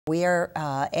We are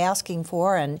asking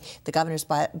for, and the governor's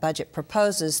budget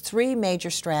proposes, 3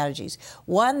 major strategies.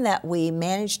 One, that we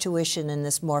manage tuition in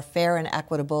this more fair and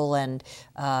equitable and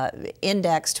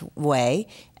indexed way.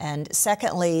 And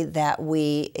secondly, that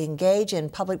we engage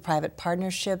in public-private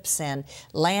partnerships and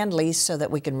land lease so that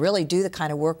we can really do the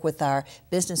kind of work with our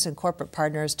business and corporate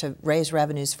partners to raise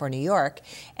revenues for New York.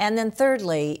 And then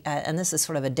thirdly, and this is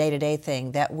sort of a day-to-day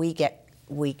thing, that we get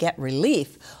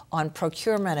relief on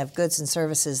procurement of goods and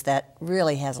services that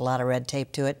really has a lot of red tape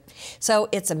to it. So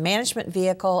it's a management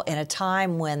vehicle in a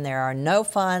time when there are no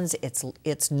funds,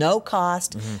 it's no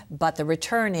cost, but the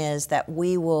return is that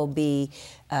we will be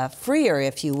freer,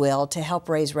 if you will, to help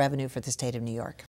raise revenue for the state of New York.